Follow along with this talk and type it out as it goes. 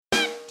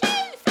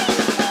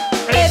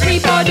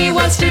Everybody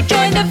wants to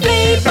join the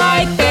Flea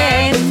Fright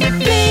Band.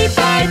 Flea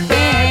Fright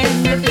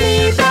Band, the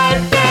Flea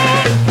Fright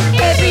Band.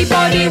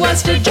 Everybody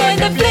wants to join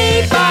the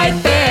Flea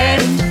Fright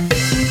Band.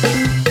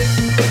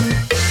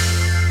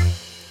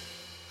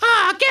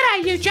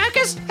 G'day, you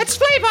jokers! It's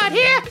Fleabite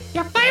here,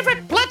 your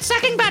favourite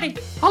blood-sucking buddy,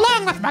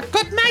 along with my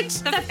good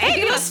mates, The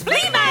Fabulous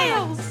Flea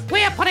Males.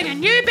 We are putting a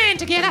new band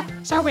together,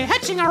 so we're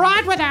hitching a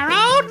ride with our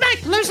old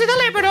mate Lucy the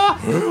Labrador.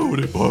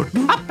 Howdy,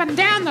 partner. Up and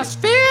down the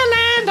sphere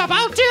land of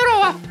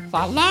Aotearoa,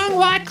 the long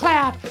white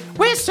cloud.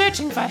 We're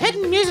searching for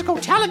hidden musical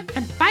talent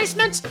in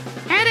basements,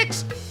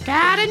 attics,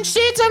 garden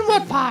sheds and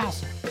wood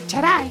piles.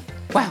 Today,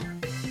 well,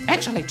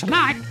 actually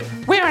tonight,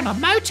 we're in a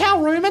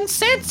motel room in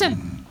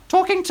Sanson,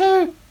 talking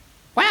to,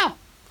 well,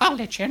 I'll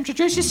let you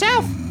introduce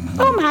yourself.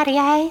 Oh,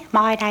 Marie,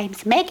 my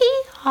name's Maggie.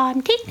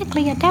 I'm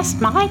technically a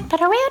dust mite, but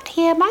around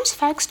here most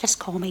folks just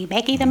call me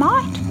Maggie the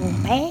Mite, or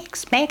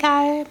Mags,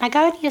 Mago,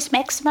 Magonius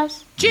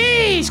Maximus.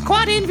 Geez,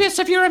 quite envious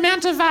of your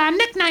amount of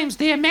nicknames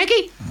there,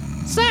 Maggie.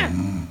 So,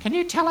 can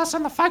you tell us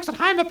and the folks at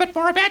home a bit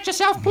more about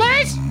yourself,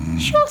 please?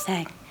 Sure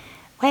thing.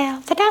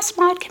 Well, the dust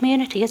mite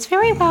community is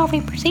very well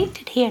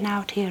represented here in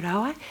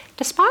Aotearoa.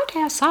 Despite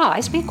our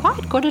size, we're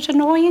quite good at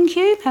annoying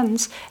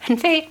humans. In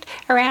fact,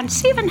 around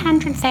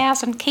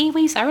 700,000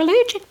 Kiwis are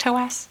allergic to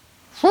us.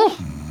 Whew.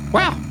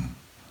 Well,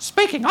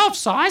 speaking of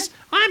size,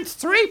 I'm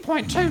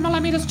 3.2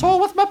 millimetres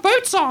tall with my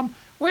boots on,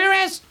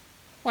 whereas,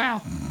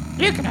 well,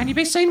 you can only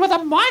be seen with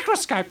a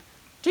microscope.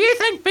 Do you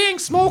think being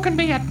small can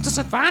be a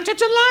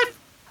disadvantage in life?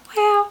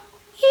 Well,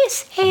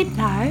 yes and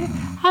no.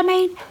 I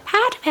mean,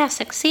 part of our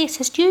success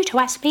is due to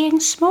us being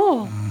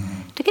small.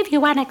 To give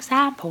you one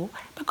example,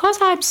 because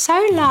I'm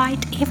so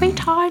light, every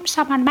time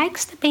someone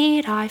makes the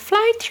bed, I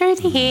float through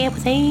the air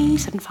with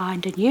ease and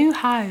find a new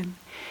home.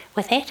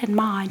 With that in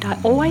mind, I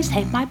always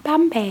have my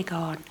bum bag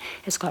on.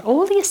 It's got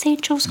all the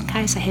essentials in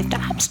case I have to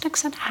up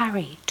sticks in a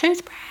hurry.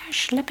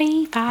 Toothbrush,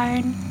 lippy,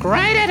 phone.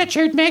 Great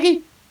attitude,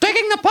 Maggie.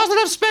 Digging the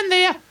positive spin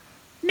there.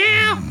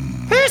 Now,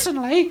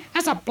 personally,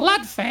 as a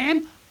blood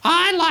fan,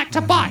 I like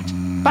to bite.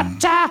 But,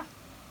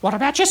 what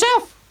about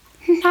yourself?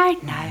 No.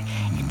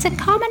 It's a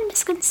common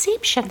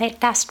misconception that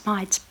dust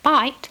mites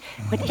bite,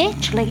 when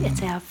actually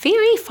it's our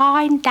very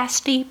fine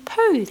dusty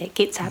poo that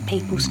gets up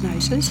people's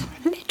noses,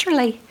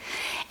 literally.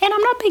 And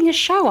I'm not being a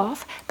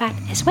show-off, but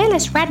as well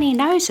as runny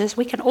noses,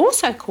 we can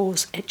also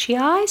cause itchy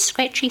eyes,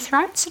 scratchy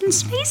throats and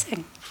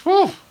sneezing.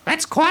 Oh,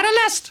 that's quite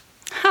a list.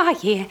 Oh,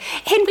 yeah,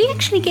 and we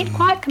actually get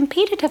quite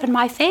competitive in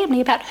my family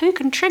about who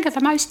can trigger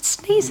the most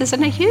sneezes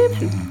in a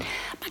human.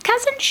 My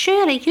cousin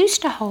Shirley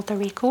used to hold the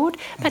record,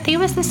 but there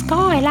was this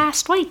guy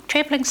last week,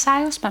 travelling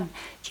salesman.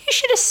 You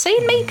should have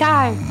seen me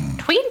go.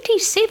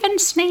 27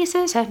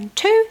 sneezes in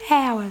 2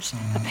 hours.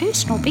 A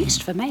personal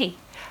best for me.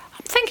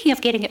 I'm thinking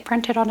of getting it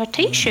printed on a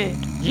T-shirt.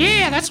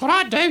 Yeah, that's what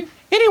I'd do.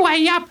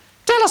 Anyway,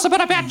 tell us a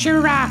bit about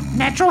your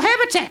natural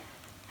habitat.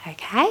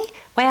 Okay,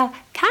 well,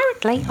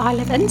 currently I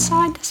live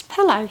inside this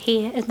pillow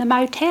here in the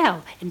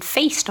motel and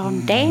feast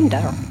on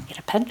dander. Get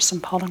a pinch,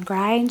 some pollen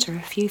grains or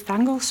a few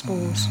fungal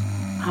spores.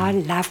 I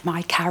love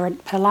my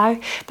current pillow,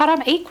 but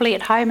I'm equally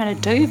at home in a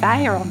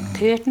duvet or on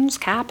curtains,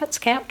 carpets,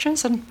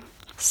 couches and...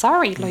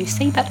 Sorry,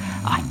 Lucy, but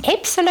I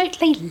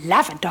absolutely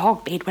love a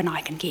dog bed when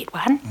I can get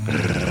one.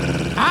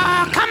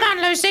 Oh, come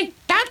on, Lucy.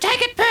 Don't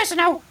take it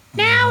personal.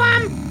 Now,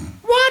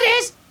 what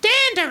is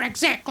dander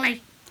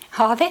exactly?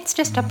 Oh, that's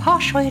just a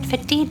posh word for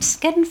dead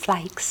skin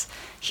flakes.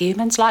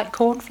 Humans like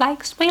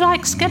cornflakes, we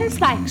like skin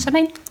flakes. I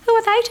mean, who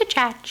are they to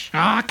judge? Oh,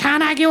 I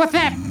can't argue with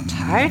that.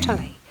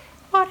 Totally.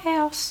 What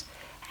else?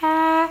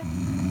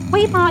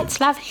 We mites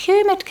love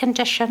humid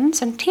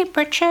conditions and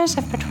temperatures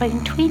of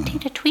between 20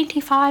 to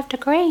 25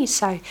 degrees,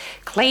 so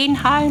clean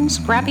homes,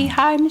 grubby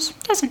homes,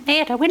 doesn't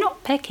matter, we're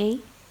not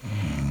picky.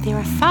 There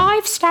are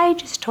 5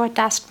 stages to a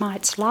dust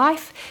mite's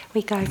life.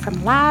 We go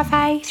from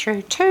larvae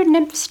through 2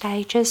 nymph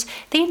stages,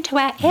 then to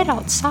our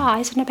adult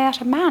size in about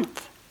a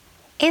month.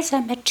 As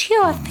a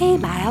mature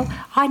female,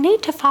 I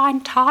need to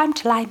find time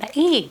to lay my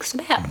eggs.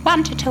 About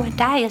 1 to 2 a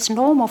day is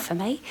normal for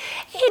me.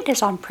 And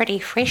as I'm pretty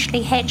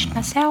freshly hatched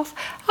myself,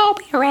 I'll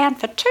be around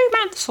for 2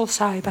 months or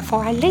so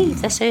before I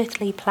leave this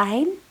earthly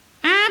plane.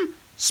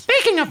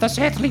 Speaking of this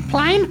earthly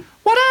plane,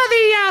 what are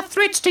the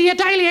threats to your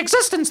daily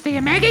existence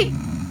there, Maggie?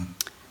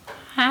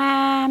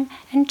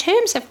 In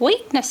terms of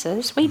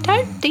weaknesses, we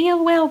don't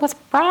deal well with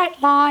bright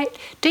light,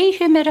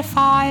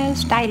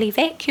 dehumidifiers, daily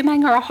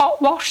vacuuming or a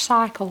hot wash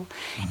cycle.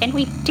 And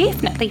we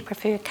definitely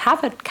prefer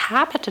covered,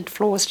 carpeted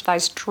floors to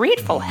those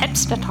dreadful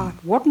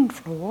hipster-type wooden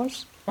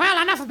floors.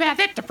 Well, enough about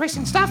that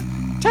depressing stuff.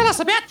 Tell us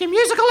about your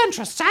musical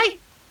interests, eh?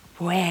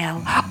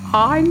 Well,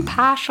 I'm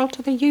partial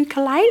to the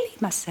ukulele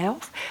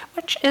myself,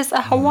 which is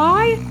a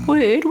Hawaiian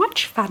word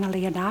which,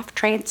 funnily enough,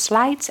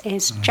 translates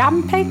as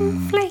jumping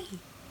flea.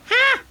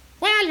 Huh?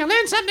 Well, you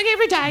learn something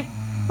every day.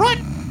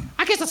 Right,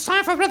 I guess it's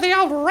time for a bit of the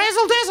old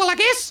razzle-dazzle, I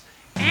guess.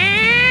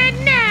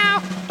 And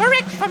now,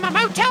 direct from a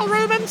motel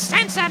room in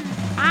Sanson,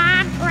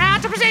 I'm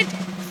proud to present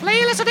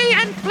Flealicity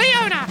and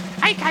Fleona,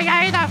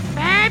 a.k.a. the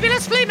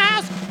Fabulous Flea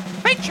Mouse,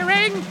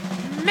 featuring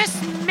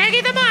Miss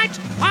Maggie the Mite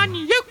on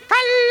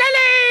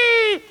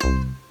ukulele!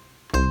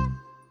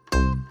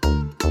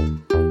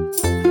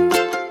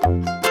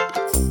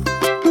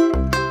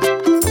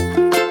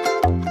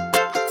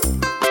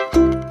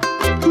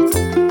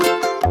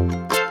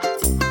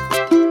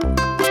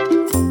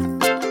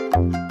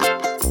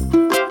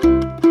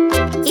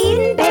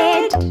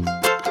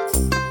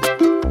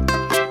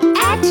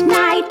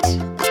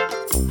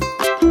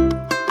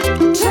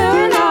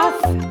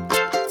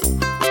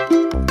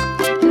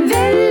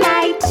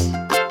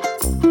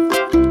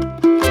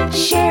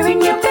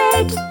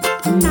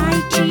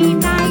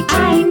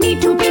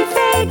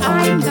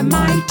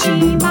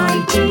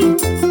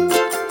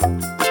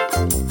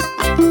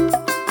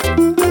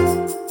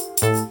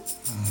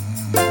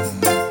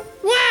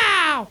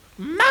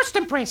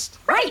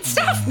 best. Great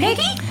stuff,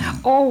 Maggie.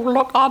 Oh,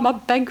 look, I'm a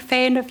big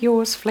fan of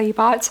yours,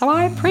 Fleabite, so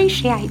I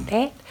appreciate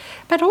that.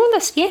 But all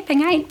this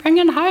yapping ain't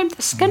bringing home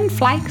the skin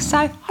flakes, so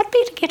I'd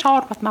better get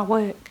on with my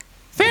work.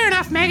 Fair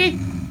enough, Maggie.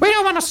 We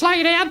don't want to slow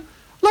you down.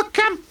 Look,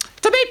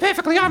 to be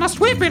perfectly honest,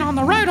 we've been on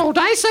the road all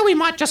day, so we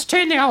might just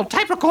turn the old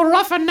tape recorder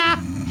off and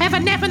have a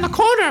nap in the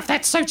corner if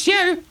that suits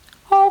you.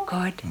 Oh,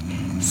 good.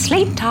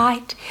 Sleep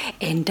tight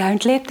and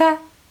don't let the...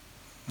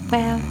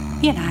 well,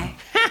 you know.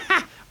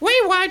 We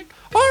won't.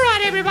 All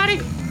right, everybody.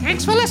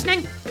 Thanks for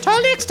listening.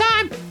 Till next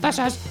time, this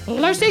is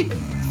Lucy,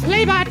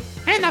 Fleabite,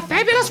 and the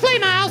Fabulous Flea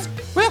Males.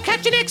 We'll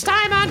catch you next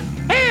time on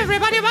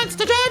Everybody Wants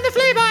to Join the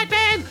Fleabite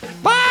Band.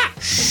 Bye.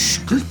 Shh,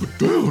 keep it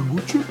down,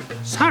 would you?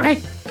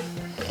 Sorry.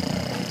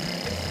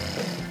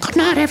 Good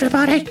night,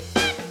 everybody.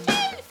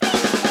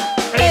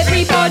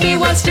 Everybody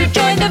wants to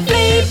join the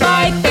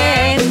Fleabite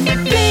Band.